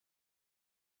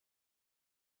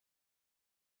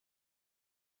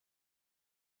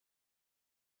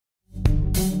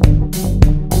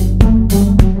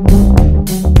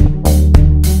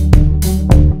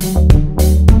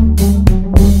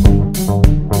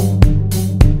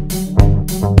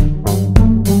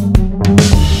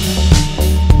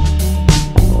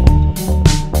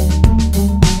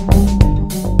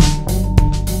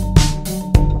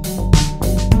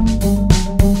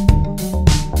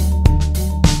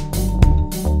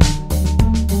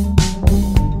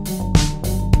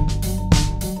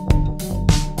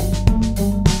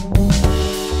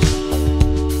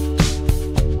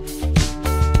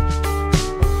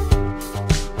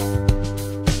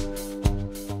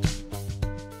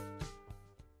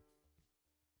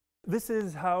This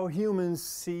is how humans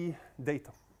see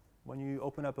data. When you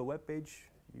open up a web page,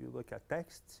 you look at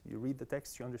text, you read the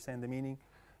text, you understand the meaning.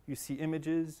 You see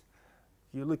images,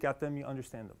 you look at them, you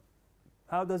understand them.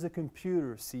 How does a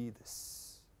computer see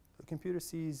this? The computer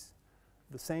sees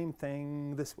the same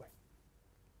thing this way.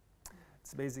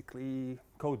 It's basically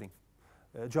coding,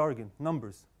 jargon,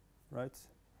 numbers, right?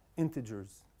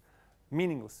 Integers,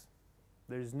 meaningless.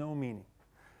 There's no meaning.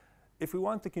 If we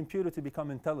want the computer to become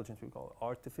intelligent, we call it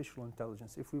artificial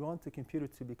intelligence. If we want the computer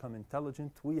to become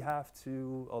intelligent, we have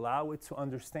to allow it to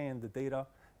understand the data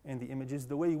and the images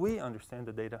the way we understand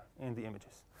the data and the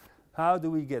images. How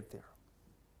do we get there?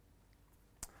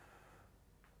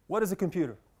 What is a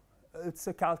computer? It's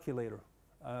a calculator,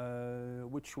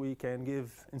 which we can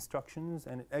give instructions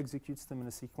and it executes them in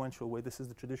a sequential way. This is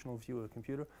the traditional view of a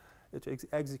computer. It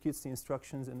executes the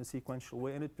instructions in a sequential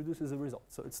way and it produces a result.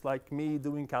 So it's like me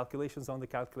doing calculations on the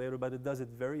calculator, but it does it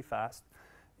very fast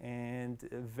and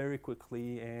very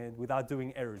quickly and without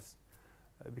doing errors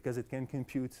because it can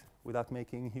compute without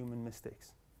making human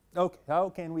mistakes. Okay, how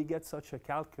can we get such a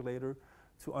calculator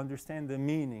to understand the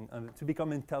meaning, to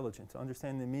become intelligent, to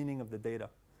understand the meaning of the data?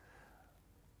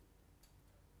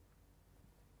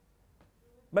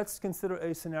 Let's consider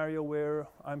a scenario where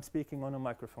I'm speaking on a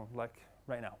microphone, like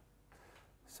right now.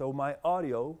 So my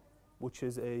audio, which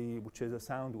is a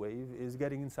sound wave, is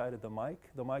getting inside of the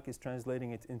mic. The mic is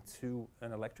translating it into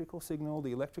an electrical signal.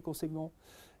 The electrical signal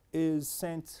is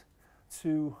sent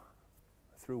through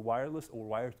wireless or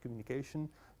wired communication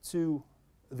to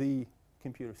the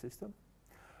computer system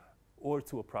or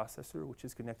to a processor which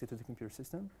is connected to the computer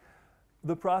system.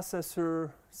 The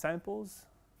processor samples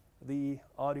the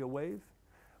audio wave.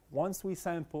 Once we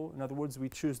sample, in other words, we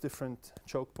choose different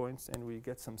choke points and we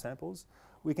get some samples,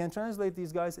 we can translate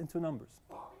these guys into numbers.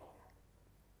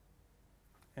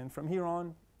 And from here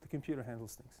on, the computer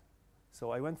handles things. So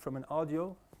I went from an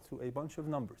audio to a bunch of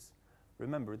numbers.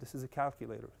 Remember, this is a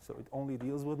calculator, so it only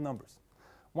deals with numbers.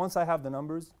 Once I have the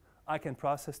numbers, I can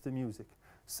process the music.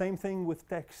 Same thing with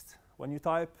text. When you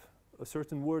type a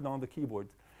certain word on the keyboard,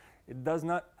 it does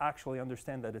not actually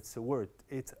understand that it's a word.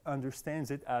 It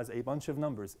understands it as a bunch of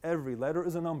numbers. Every letter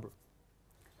is a number.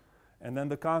 And then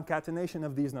the concatenation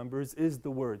of these numbers is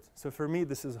the word. So for me,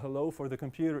 this is hello. For the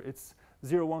computer, it's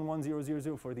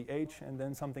 011000 for the H, and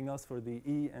then something else for the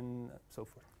E, and so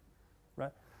forth.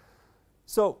 Right?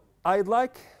 So I'd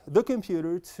like the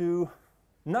computer to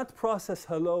not process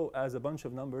hello as a bunch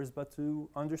of numbers, but to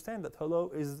understand that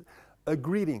hello is a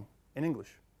greeting in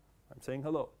English. I'm saying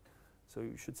hello. So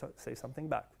you should say something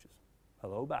back, which is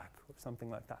hello back, or something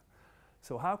like that.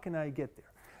 So how can I get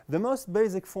there? The most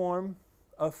basic form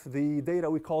of the data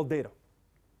we call data.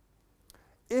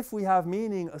 If we have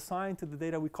meaning assigned to the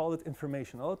data, we call it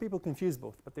information. A lot of people confuse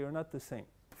both, but they are not the same.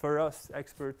 For us,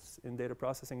 experts in data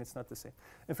processing, it's not the same.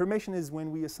 Information is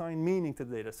when we assign meaning to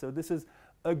the data. So this is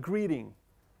a greeting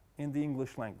in the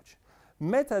English language.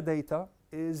 Metadata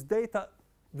is data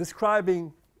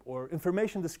describing, or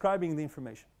information describing the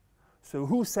information. So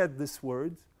who said this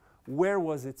word? Where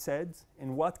was it said?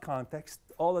 In what context?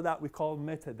 All of that we call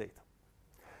metadata.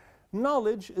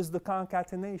 Knowledge is the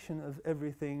concatenation of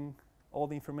everything, all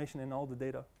the information and all the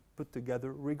data put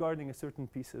together regarding a certain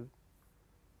piece of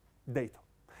data.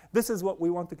 This is what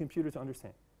we want the computer to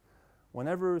understand.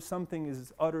 Whenever something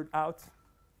is uttered out,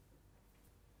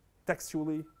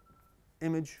 textually,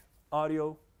 image,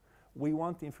 audio, we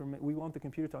want the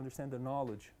computer to understand the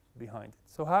knowledge behind it.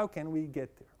 So how can we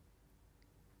get there?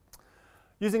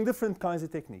 Using different kinds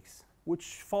of techniques, which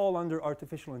fall under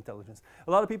artificial intelligence.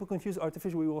 A lot of people confuse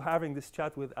artificial. We were having this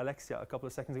chat with Alexia a couple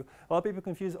of seconds ago. A lot of people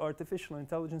confuse artificial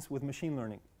intelligence with machine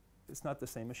learning. It's not the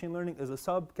same. Machine learning is a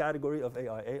subcategory of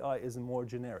AI. AI is more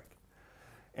generic.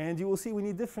 And you will see we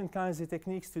need different kinds of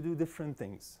techniques to do different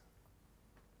things.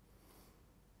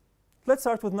 Let's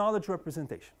start with knowledge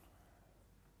representation.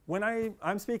 When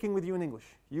I'm speaking with you in English,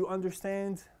 you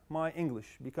understand my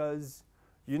English because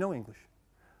you know English.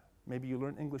 Maybe you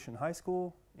learned English in high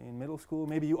school, in middle school.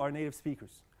 Maybe you are native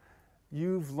speakers.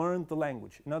 You've learned the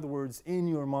language. In other words, in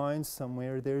your mind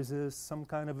somewhere, there's some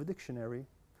kind of a dictionary,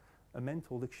 a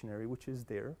mental dictionary, which is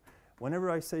there. Whenever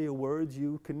I say a word,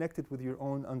 you connect it with your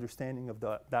own understanding of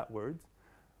that word.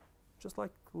 Just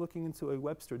like looking into a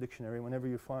Webster dictionary, whenever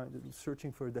you're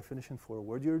searching for a definition for a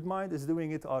word, your mind is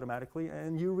doing it automatically,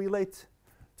 and you relate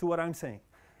to what I'm saying.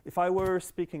 If I were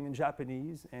speaking in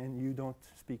Japanese and you don't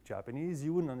speak Japanese,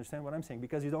 you wouldn't understand what I'm saying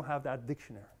because you don't have that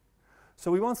dictionary.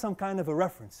 So we want some kind of a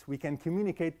reference. We can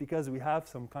communicate because we have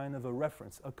some kind of a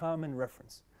reference, a common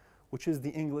reference, which is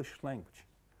the English language.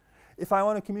 If I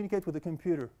want to communicate with a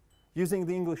computer using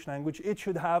the English language, it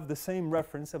should have the same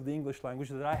reference of the English language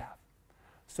that I have.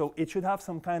 So it should have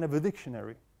some kind of a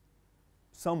dictionary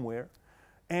somewhere,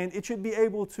 and it should be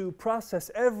able to process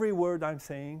every word I'm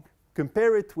saying,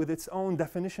 compare it with its own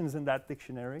definitions in that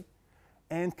dictionary,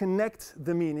 and connect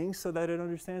the meanings so that it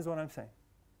understands what I'm saying.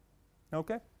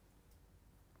 Okay?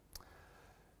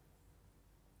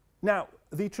 Now,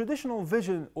 the traditional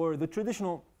vision, or the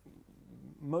traditional,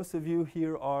 most of you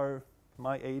here are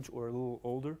my age or a little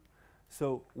older,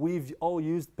 so we've all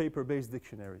used paper-based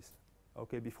dictionaries,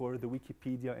 okay, before the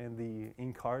Wikipedia and the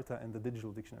Encarta and the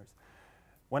digital dictionaries.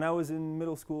 When I was in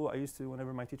middle school, I used to,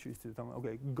 whenever my teacher used to tell me,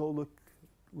 okay, go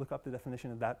look up the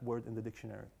definition of that word in the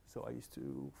dictionary. So I used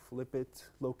to flip it,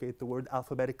 locate the word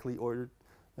alphabetically ordered,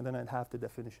 and then I'd have the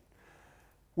definition.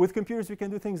 With computers, we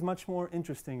can do things much more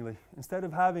interestingly. Instead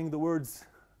of having the words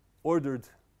ordered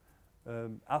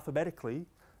alphabetically,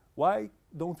 why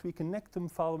don't we connect them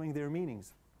following their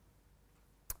meanings?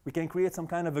 We can create some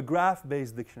kind of a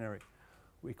graph-based dictionary.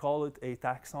 We call it a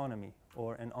taxonomy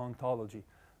or an ontology.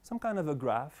 Some kind of a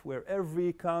graph where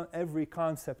every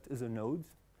concept is a node,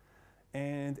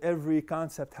 and every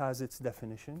concept has its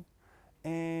definition.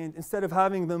 And instead of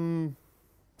having them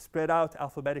spread out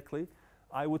alphabetically,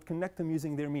 I would connect them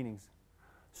using their meanings.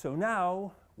 So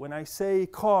now, when I say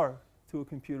car to a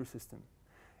computer system,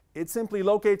 it simply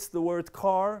locates the word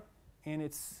car in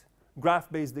its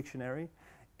graph-based dictionary.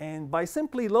 And by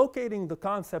simply locating the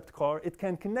concept car, it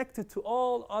can connect it to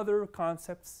all other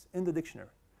concepts in the dictionary.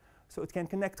 So it can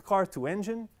connect car to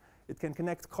engine, it can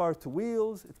connect car to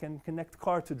wheels, it can connect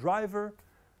car to driver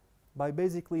by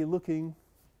basically looking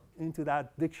into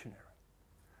that dictionary.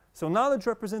 So knowledge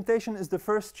representation is the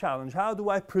first challenge. How do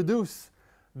I produce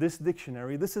this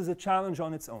dictionary? This is a challenge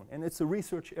on its own, and it's a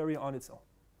research area on its own.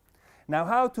 Now,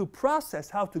 how to process,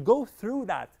 how to go through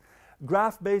that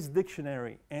graph-based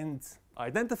dictionary and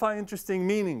identify interesting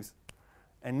meanings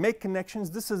and make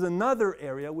connections, this is another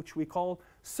area which we call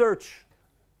search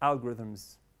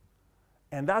algorithms.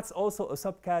 And that's also a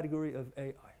subcategory of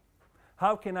AI.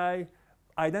 How can I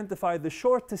identify the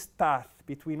shortest path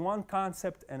between one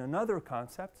concept and another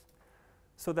concept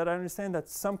so that I understand that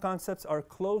some concepts are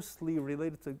closely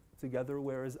related together,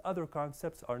 whereas other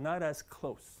concepts are not as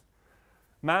close.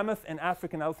 Mammoth and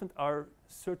African elephant are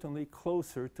certainly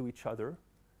closer to each other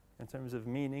in terms of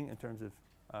meaning, in terms of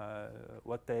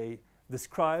what they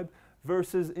describe,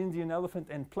 versus Indian elephant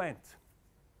and plant.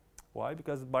 Why?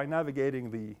 Because by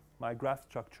navigating my graph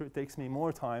structure, it takes me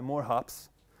more time, more hops,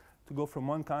 to go from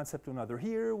one concept to another.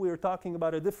 Here, we're talking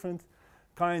about a different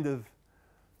kind of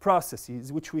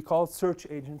processes, which we call search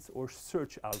agents or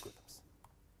search algorithms.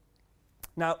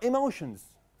 Now, emotions.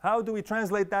 How do we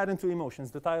translate that into emotions?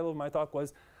 The title of my talk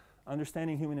was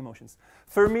Understanding Human Emotions.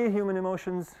 For me, human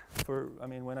emotions,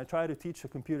 when I try to teach a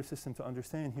computer system to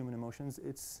understand human emotions,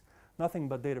 it's nothing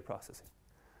but data processing.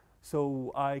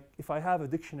 So if I have a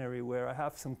dictionary where I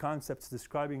have some concepts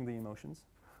describing the emotions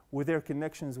with their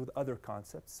connections with other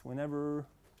concepts, whenever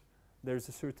there's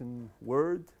a certain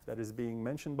word that is being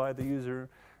mentioned by the user,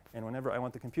 and whenever I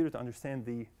want the computer to understand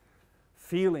the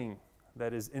feeling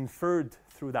that is inferred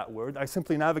through that word, I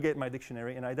simply navigate my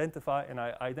dictionary and I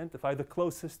identify the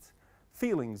closest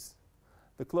feelings,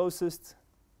 the closest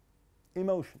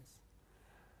emotions.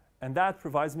 And that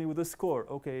provides me with a score.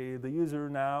 Okay, the user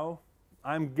now,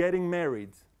 I'm getting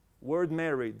married. Word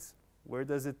married, where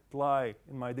does it lie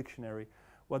in my dictionary?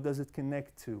 What does it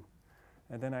connect to?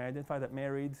 And then I identify that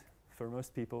married, for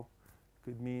most people,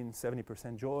 could mean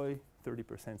 70% joy,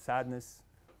 30% sadness,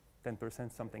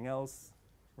 10% something else,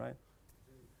 right?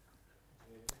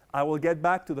 I will get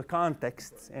back to the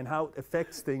context and how it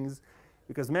affects things,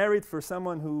 because married for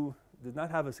someone who did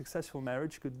not have a successful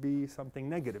marriage could be something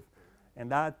negative. And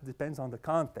that depends on the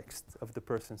context of the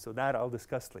person, so that I'll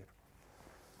discuss later.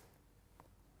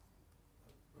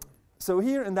 So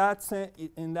here in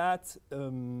that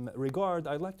regard,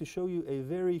 I'd like to show you a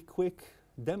very quick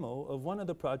demo of one of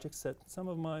the projects that some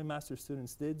of my master's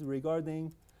students did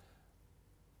regarding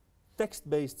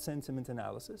text-based sentiment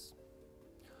analysis.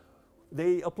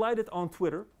 They applied it on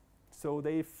Twitter. So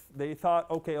they thought,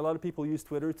 okay, a lot of people use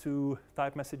Twitter to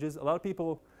type messages. A lot of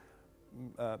people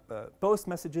post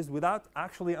messages without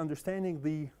actually understanding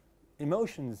the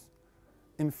emotions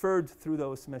inferred through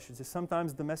those messages.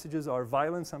 Sometimes the messages are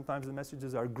violent, sometimes the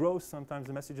messages are gross, sometimes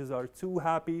the messages are too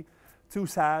happy, too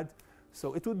sad.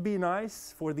 So it would be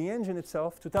nice for the engine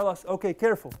itself to tell us, okay,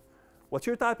 careful. What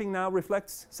you're typing now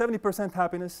reflects 70%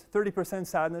 happiness, 30%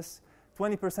 sadness,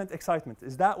 20% excitement.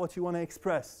 Is that what you want to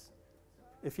express?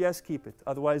 If yes, keep it.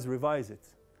 Otherwise, revise it.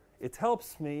 It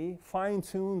helps me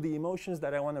fine-tune the emotions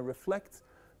that I want to reflect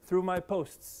through my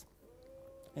posts.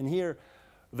 And here,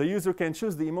 The user can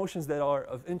choose the emotions that are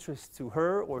of interest to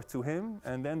her or to him,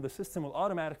 and then the system will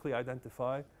automatically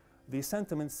identify the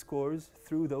sentiment scores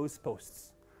through those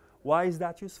posts. Why is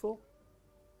that useful?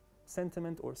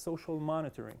 Sentiment or social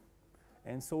monitoring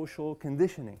and social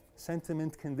conditioning,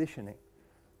 sentiment conditioning,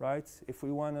 right? If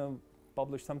we want to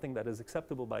publish something that is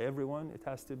acceptable by everyone, it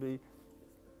has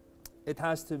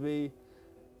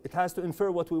to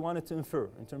infer what we want it to infer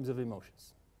in terms of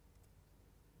emotions.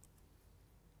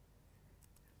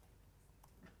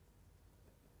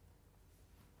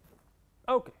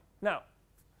 Okay, now,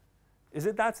 is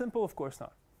it that simple? Of course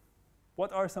not.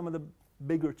 What are some of the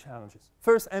bigger challenges?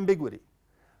 First, ambiguity.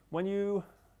 When you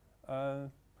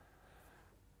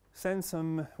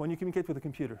when you communicate with a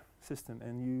computer system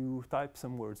and you type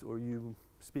some words or you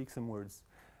speak some words,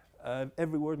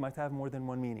 every word might have more than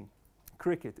one meaning.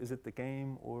 Cricket, is it the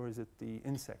game or is it the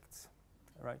insects,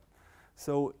 right?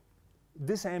 So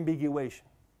disambiguation,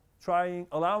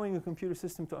 allowing a computer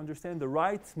system to understand the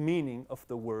right meaning of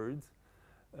the word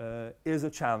is a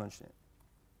challenge.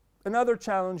 Another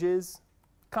challenge is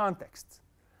context.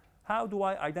 How do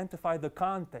I identify the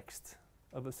context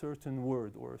of a certain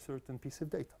word or a certain piece of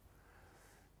data?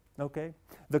 Okay,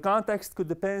 the context could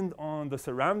depend on the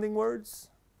surrounding words,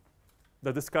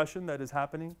 the discussion that is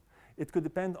happening. It could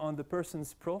depend on the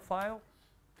person's profile.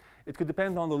 It could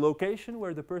depend on the location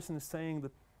where the person is saying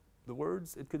the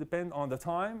words. It could depend on the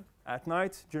time, at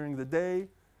night, during the day.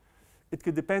 It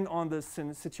could depend on the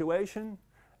situation,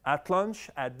 at lunch,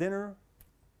 at dinner,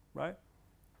 right?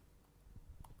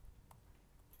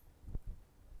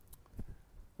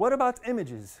 What about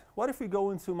images? What if we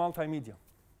go into multimedia?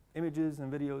 Images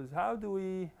and videos,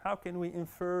 how can we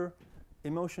infer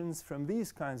emotions from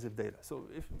these kinds of data? So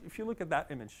if you look at that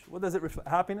image, what does it reflect?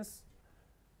 Happiness?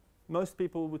 Most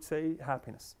people would say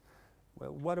happiness.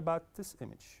 Well, what about this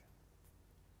image?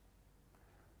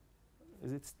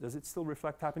 Does it still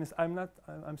reflect happiness?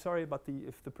 I'm sorry about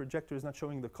if the projector is not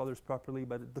showing the colors properly,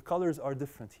 but the colors are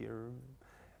different here.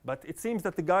 But it seems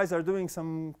that the guys are doing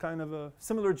some kind of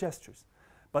similar gestures.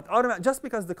 But just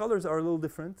because the colors are a little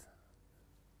different,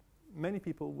 many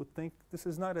people would think this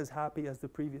is not as happy as the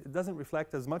previous. It doesn't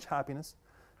reflect as much happiness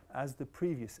as the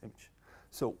previous image.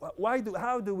 So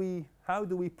how do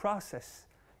we process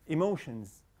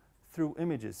emotions through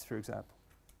images, for example?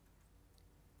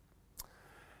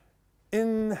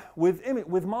 With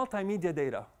multimedia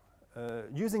data,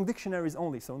 using dictionaries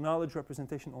only, so knowledge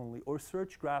representation only, or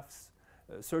search graphs,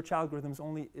 search algorithms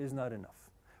only is not enough.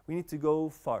 We need to go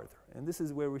farther, and this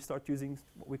is where we start using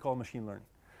what we call machine learning.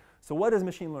 So what is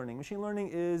machine learning? Machine learning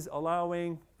is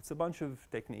it's a bunch of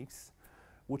techniques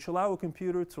which allow a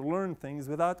computer to learn things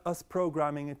without us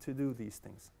programming it to do these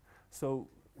things. So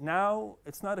now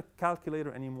it's not a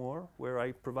calculator anymore where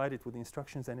I provide it with the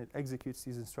instructions and it executes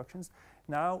these instructions.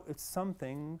 Now it's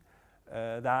something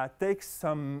that takes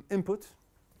some input,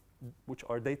 which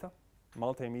are data,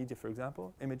 multimedia, for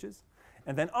example, images,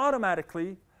 and then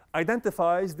automatically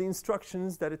identifies the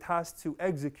instructions that it has to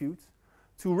execute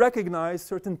to recognize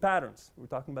certain patterns. We're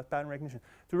talking about pattern recognition.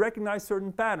 To recognize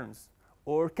certain patterns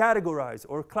or categorize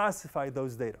or classify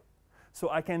those data. So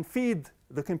I can feed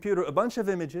the computer a bunch of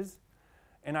images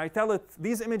and I tell it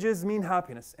these images mean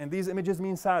happiness and these images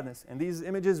mean sadness and these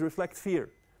images reflect fear.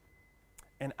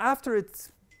 And after it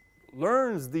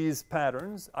learns these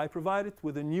patterns, I provide it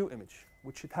with a new image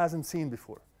which it hasn't seen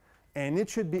before. And it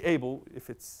should be able, if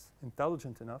it's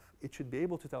intelligent enough, it should be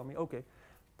able to tell me, okay,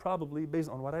 probably based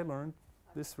on what I learned,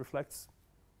 this reflects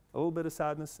a little bit of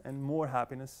sadness and more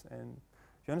happiness. And do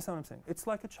you understand what I'm saying? It's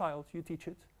like a child. You teach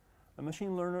it. A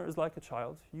machine learner is like a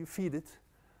child. You feed it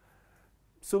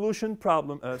solution,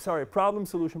 problem,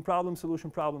 solution, problem, solution,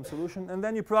 problem, solution. And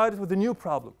then you provide it with a new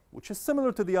problem, which is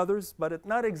similar to the others, but it's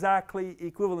not exactly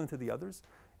equivalent to the others.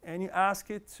 And you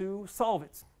ask it to solve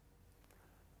it.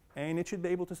 And it should be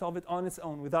able to solve it on its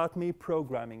own without me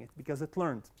programming it because it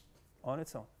learned on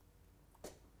its own.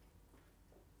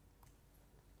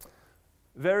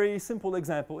 Very simple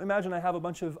example. Imagine I have a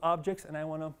bunch of objects and I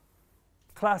want to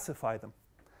classify them.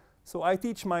 So I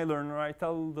teach my learner, I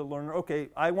tell the learner, okay,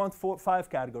 I want 5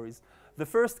 categories. The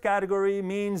first category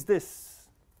means this.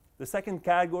 The second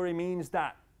category means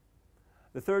that.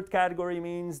 The third category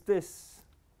means this.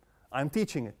 I'm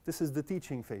teaching it. This is the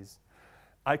teaching phase.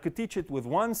 I could teach it with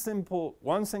one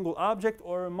single object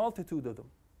or a multitude of them,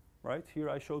 right? Here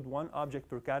I showed one object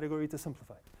per category to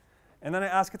simplify. And then I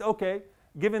ask it, okay,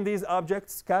 given these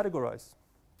objects, categorize.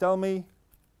 Tell me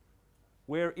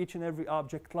where each and every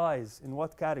object lies, in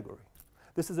what category.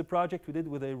 This is a project we did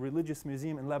with a religious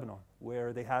museum in Lebanon,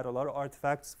 where they had a lot of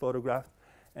artifacts photographed,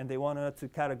 and they wanted to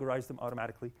categorize them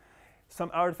automatically.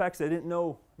 Some artifacts, they didn't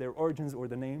know their origins or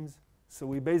the names, So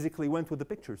we basically went with the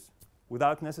pictures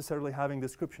without necessarily having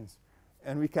descriptions.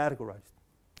 And we categorized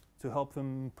to help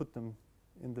them put them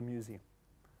in the museum.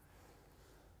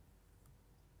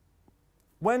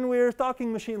 When we're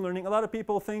talking machine learning, a lot of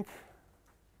people think,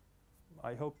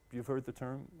 I hope you've heard the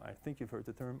term, I think you've heard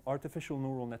the term, artificial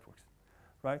neural networks,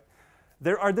 right?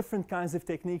 There are different kinds of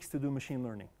techniques to do machine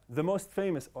learning. The most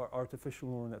famous are artificial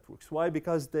neural networks. Why?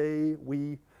 Because they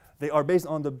are based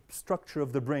on the structure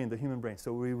of the brain, the human brain,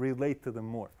 so we relate to them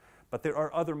more. But there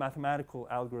are other mathematical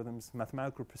algorithms,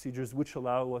 mathematical procedures, which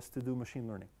allow us to do machine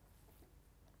learning.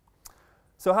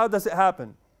 So how does it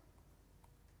happen?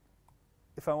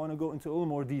 If I want to go into a little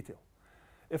more detail.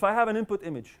 If I have an input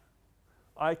image,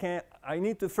 I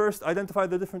need to first identify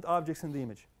the different objects in the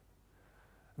image.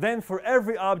 Then for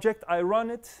every object, I run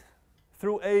it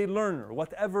through a learner,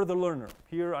 whatever the learner.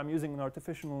 Here I'm using an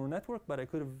artificial neural network, but I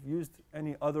could have used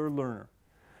any other learner.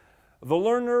 The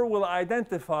learner will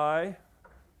identify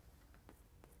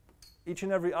each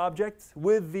and every object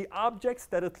with the objects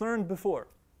that it learned before.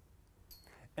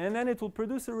 And then it will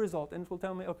produce a result, and it will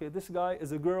tell me, okay, this guy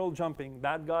is a girl jumping,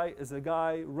 that guy is a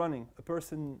guy running, a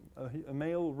person, a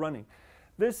male running.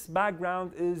 This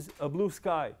background is a blue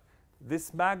sky.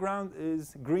 This background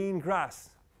is green grass.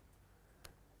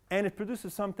 And it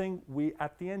produces something,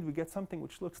 at the end we get something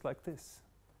which looks like this.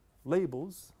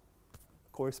 Labels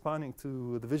corresponding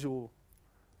to the visual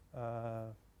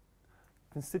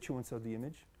constituents of the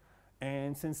image.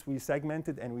 And since we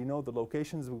segmented and we know the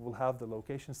locations, we will have the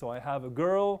locations. So I have a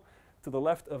girl to the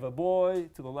left of a boy,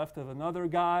 to the left of another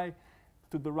guy,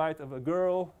 to the right of a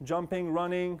girl, jumping,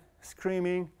 running,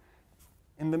 screaming,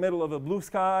 in the middle of a blue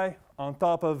sky, on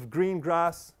top of green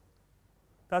grass.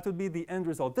 That would be the end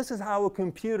result. This is how a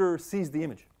computer sees the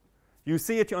image. You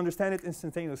see it, you understand it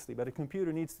instantaneously, but a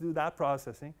computer needs to do that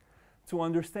processing to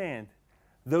understand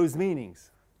those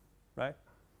meanings, right?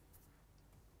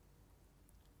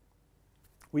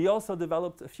 We also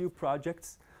developed a few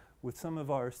projects with some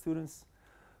of our students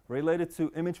related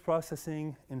to image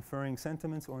processing, inferring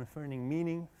sentiments or inferring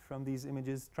meaning from these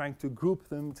images, trying to group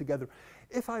them together.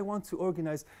 If I want to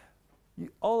organize,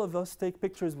 all of us take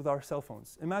pictures with our cell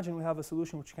phones. Imagine we have a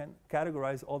solution which can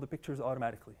categorize all the pictures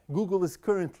automatically. Google is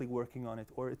currently working on it,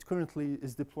 or it currently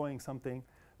is deploying something,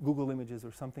 Google Images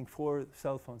or something for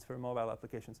cell phones, for mobile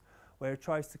applications, where it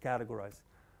tries to categorize.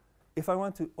 If I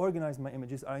want to organize my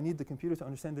images, I need the computer to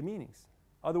understand the meanings.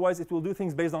 Otherwise, it will do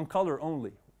things based on color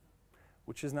only,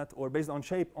 which is not, or based on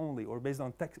shape only, or based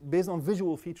on text, based on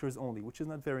visual features only, which is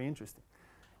not very interesting.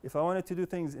 If I wanted to do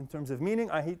things in terms of meaning,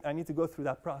 I need to go through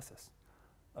that process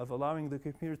of allowing the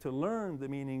computer to learn the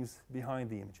meanings behind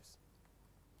the images.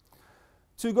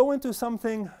 To go into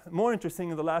something more interesting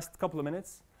in the last couple of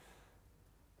minutes,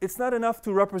 it's not enough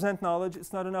to represent knowledge,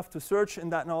 it's not enough to search in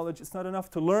that knowledge, it's not enough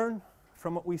to learn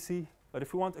from what we see, but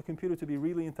if we want a computer to be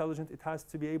really intelligent, it has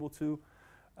to be able to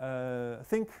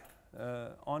think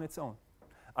on its own,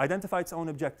 identify its own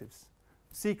objectives,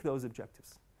 seek those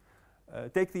objectives,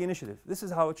 take the initiative. This is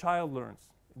how a child learns.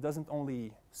 It doesn't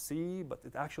only see, but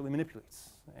it actually manipulates,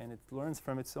 and it learns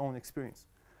from its own experience.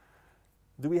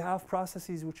 Do we have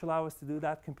processes which allow us to do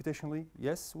that computationally?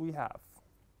 Yes, we have.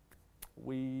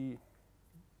 We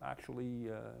actually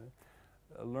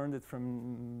learned it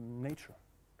from nature.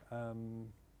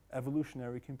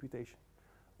 Evolutionary computation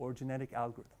or genetic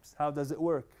algorithms. How does it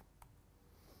work?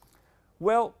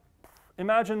 Well,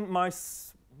 imagine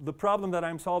the problem that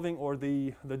I'm solving, or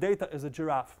the data is a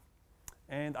giraffe,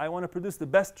 and I want to produce the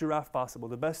best giraffe possible,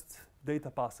 the best data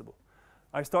possible.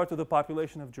 I start with a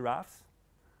population of giraffes,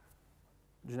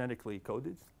 genetically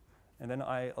coded, and then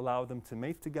I allow them to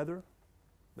mate together.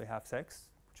 They have sex,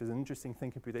 which is an interesting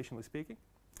thing computationally speaking.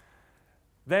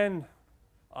 Then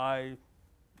I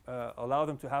allow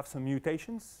them to have some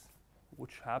mutations,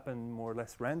 which happen more or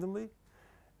less randomly.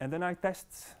 And then I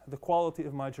test the quality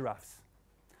of my giraffes.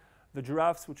 The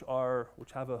giraffes which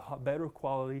have a better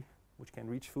quality, which can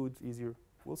reach food easier,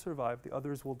 will survive. The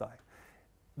others will die.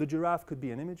 The giraffe could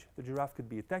be an image. The giraffe could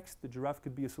be a text. The giraffe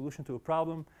could be a solution to a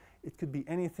problem. It could be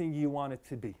anything you want it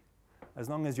to be. As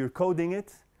long as you're coding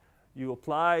it, you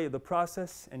apply the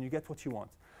process, and you get what you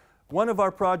want. One of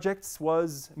our projects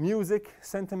was music,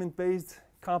 sentiment-based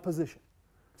composition.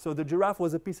 So the giraffe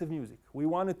was a piece of music. We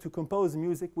wanted to compose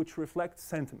music which reflects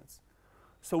sentiments.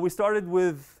 So we started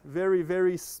with very,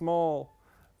 very small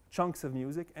chunks of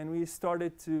music, and we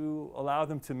started to allow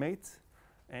them to mate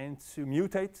and to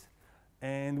mutate.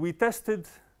 And we tested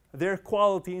their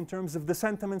quality in terms of the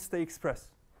sentiments they express.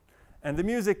 And the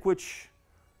music which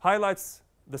highlights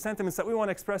the sentiments that we want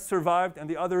to express survived, and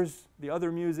the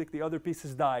other music, the other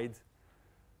pieces died.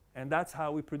 And that's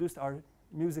how we produced our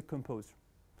music composer.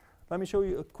 Let me show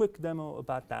you a quick demo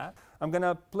about that. I'm going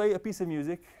to play a piece of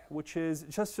music, which is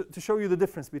just to show you the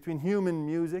difference between human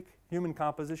music, human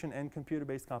composition, and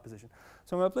computer-based composition.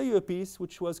 So I'm going to play you a piece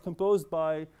which was composed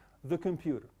by the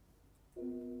computer.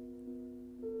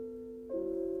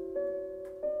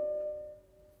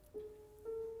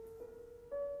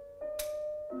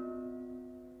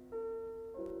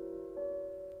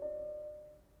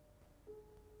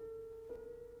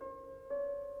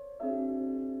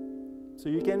 So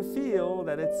you can feel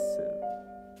that it's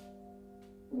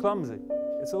clumsy.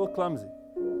 It's a little clumsy.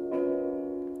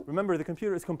 Remember, the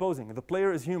computer is composing. The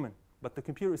player is human, but the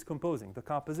computer is composing. The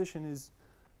composition is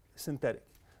synthetic.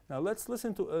 Now let's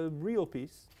listen to a real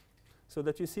piece so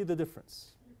that you see the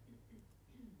difference.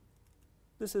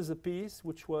 This is a piece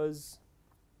which was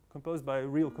composed by a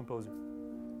real composer.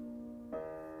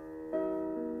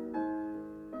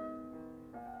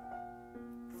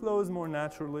 Flows more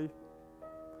naturally.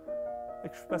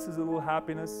 Expresses a little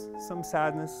happiness, some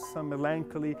sadness, some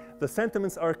melancholy. The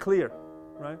sentiments are clear,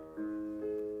 right?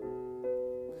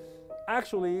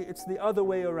 Actually, it's the other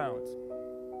way around.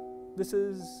 This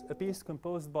is a piece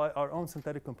composed by our own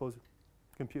synthetic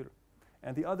computer.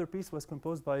 And the other piece was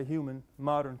composed by a human,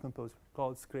 modern composer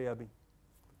called Aoibheann.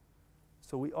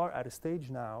 So we are at a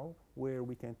stage now where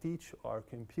we can teach our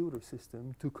computer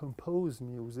system to compose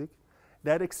music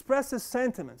that expresses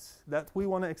sentiments that we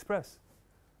want to express.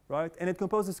 Right? And it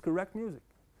composes correct music.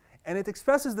 And it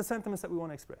expresses the sentiments that we want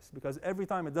to express. Because every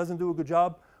time it doesn't do a good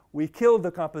job, we kill the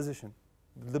composition.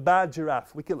 The bad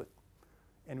giraffe, we kill it.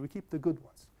 And we keep the good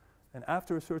ones. And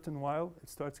after a certain while, it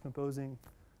starts composing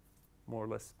more or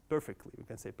less perfectly. We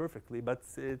can say perfectly, but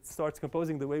it starts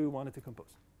composing the way we want it to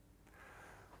compose.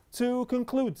 To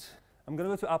conclude, I'm going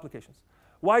to go to applications.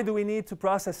 Why do we need to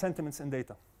process sentiments and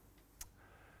data?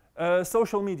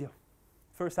 Social media,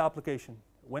 first application.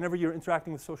 Whenever you're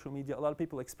interacting with social media, a lot of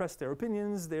people express their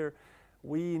opinions.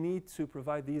 We need to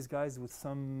provide these guys with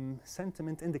some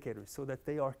sentiment indicators so that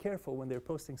they are careful when they're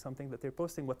posting something, that they're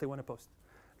posting what they want to post,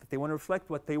 that they want to reflect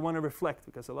what they want to reflect,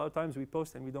 because a lot of times we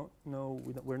post and we don't know,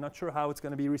 we're not sure how it's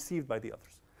going to be received by the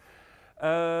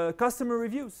others. Customer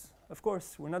reviews, of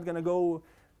course. We're not going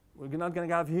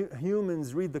to have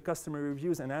humans read the customer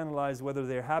reviews and analyze whether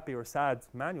they're happy or sad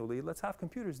manually. Let's have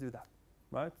computers do that,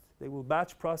 right? They will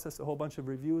batch process a whole bunch of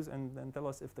reviews and then tell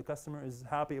us if the customer is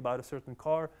happy about a certain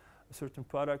car, a certain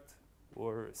product,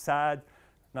 or sad,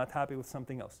 not happy with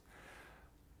something else.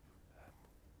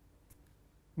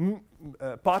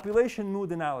 Population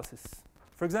mood analysis.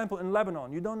 For example, in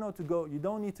Lebanon, you don't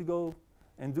need to go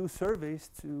and do surveys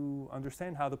to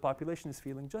understand how the population is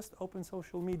feeling. Just open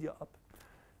social media up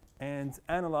and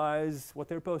analyze what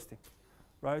they're posting.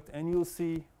 Right? And you'll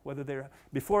see whether they're,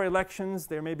 before elections,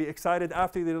 they may be excited.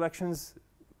 After the elections,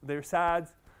 they're sad.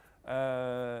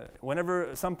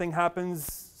 Whenever something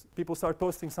happens, people start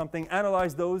posting something.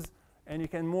 Analyze those, and you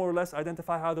can more or less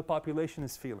identify how the population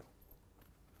is feeling.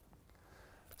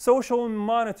 Social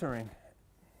monitoring.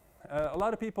 A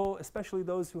lot of people, especially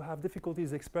those who have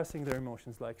difficulties expressing their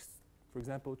emotions, like, for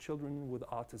example, children with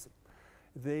autism,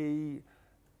 they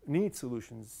need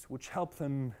solutions which help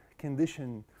them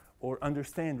condition or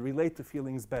understand, relate to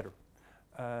feelings better.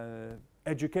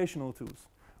 Educational tools,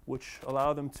 which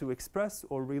allow them to express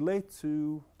or relate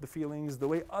to the feelings the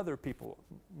way other people,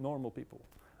 normal people,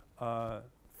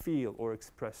 feel or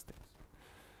express things.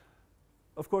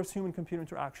 Of course, human-computer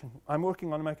interaction. I'm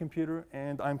working on my computer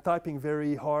and I'm typing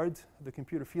very hard. The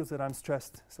computer feels that I'm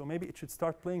stressed, so maybe it should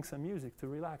start playing some music to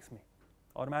relax me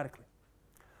automatically.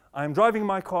 I'm driving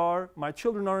my car, my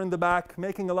children are in the back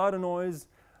making a lot of noise.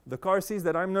 The car sees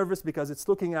that I'm nervous because it's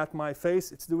looking at my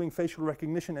face, it's doing facial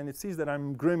recognition, and it sees that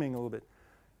I'm grimming a little bit.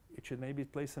 It should maybe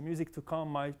play some music to calm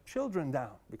my children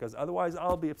down, because otherwise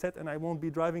I'll be upset and I won't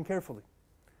be driving carefully.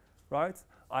 Right?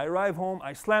 I arrive home,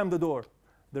 I slam the door.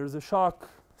 There's a shock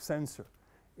sensor.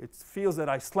 It feels that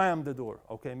I slammed the door.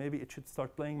 Okay, maybe it should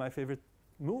start playing my favorite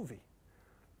movie.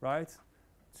 Right?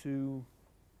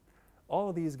 All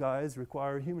of these guys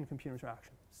require human-computer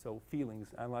interaction. So feelings,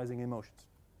 analyzing emotions.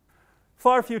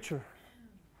 Far future,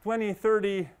 20,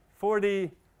 30,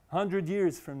 40, 100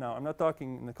 years from now. I'm not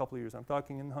talking in a couple of years. I'm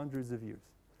talking in hundreds of years.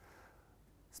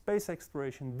 Space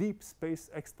exploration, deep space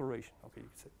exploration. Okay, you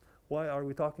say, why are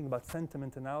we talking about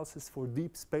sentiment analysis for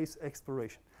deep space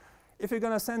exploration? If you're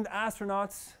going to send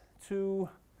astronauts to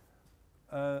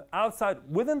outside,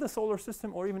 within the solar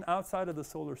system or even outside of the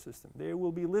solar system, they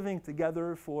will be living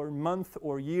together for months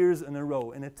or years in a row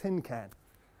in a tin can.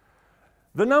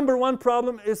 The number one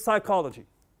problem is psychology.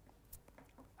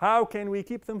 How can we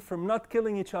keep them from not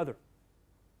killing each other?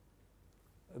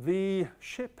 The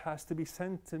ship has to be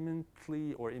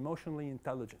sentimentally or emotionally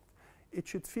intelligent. it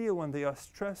should feel when they are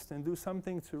stressed and do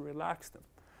something to relax them.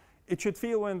 It should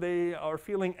feel when they are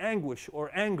feeling anguish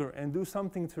or anger and do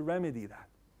something to remedy that.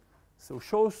 So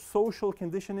show social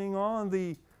conditioning on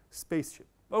the spaceship.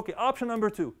 Okay, option number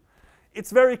 2.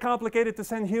 It's very complicated to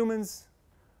send humans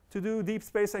to do deep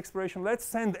space exploration. Let's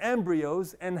send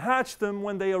embryos and hatch them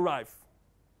when they arrive.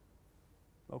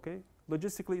 Okay,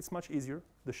 logistically it's much easier.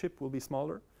 The ship will be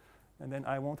smaller, and then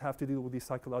I won't have to deal with these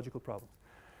psychological problems.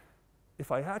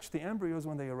 If I hatch the embryos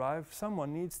when they arrive,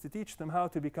 someone needs to teach them how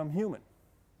to become human,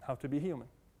 how to be human.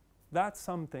 That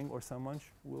something or someone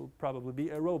will probably be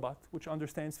a robot which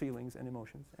understands feelings and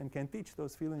emotions and can teach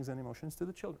those feelings and emotions to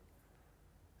the children.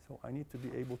 So I need to be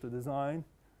able to design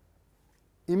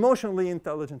emotionally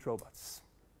intelligent robots.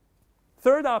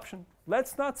 Third option,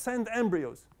 let's not send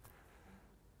embryos.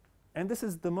 And this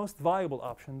is the most viable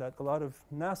option that a lot of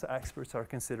NASA experts are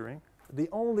considering. The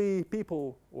only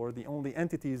people or the only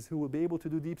entities who will be able to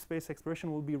do deep space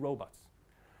exploration will be robots.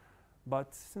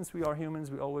 But since we are humans,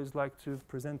 we always like to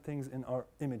present things in our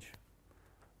image.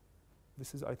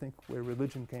 This is, I think, where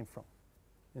religion came from.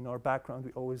 In our background,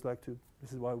 we always like to,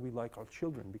 this is why we like our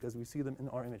children, because we see them in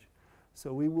our image.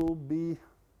 So we will be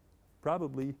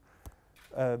probably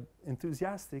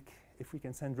enthusiastic if we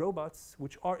can send robots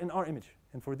which are in our image.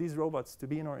 And for these robots to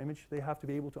be in our image, they have to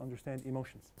be able to understand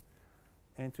emotions.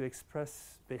 And to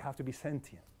express, they have to be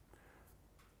sentient.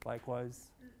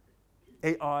 Likewise,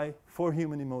 AI for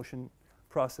human emotion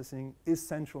processing is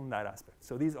central in that aspect.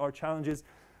 So these are challenges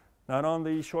not on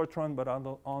the short run, but on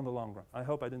the long run. I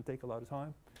hope I didn't take a lot of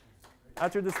time.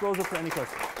 At your disposal for any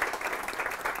questions.